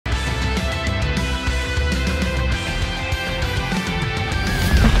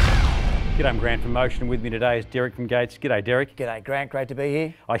G'day, I'm Grant from Motion. With me today is Derek from Gates. G'day, Derek. G'day, Grant. Great to be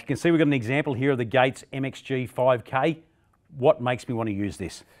here. I can see we've got an example here of the Gates MXG 5K. What makes me want to use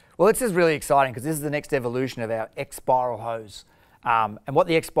this? Well, this is really exciting because this is the next evolution of our X-spiral hose. And what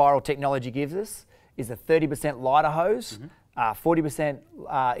the X-spiral technology gives us is a 30% lighter hose, 40%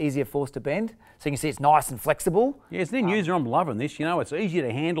 easier force to bend. So you can see it's nice and flexible. Yeah, as an end user, I'm loving this. You know, it's easier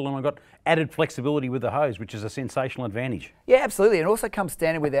to handle and I've got added flexibility with the hose, which is a sensational advantage. Yeah, absolutely. And it also comes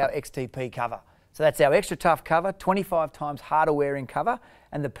standard with our XTP cover. So that's our extra tough cover, 25 times harder wearing cover.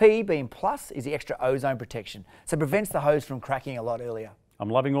 And the P being plus is the extra ozone protection. So it prevents the hose from cracking a lot earlier. I'm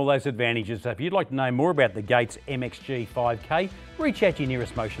loving all those advantages. So if you'd like to know more about the Gates MXG 5K, reach out to your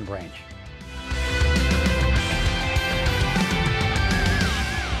nearest Motion branch.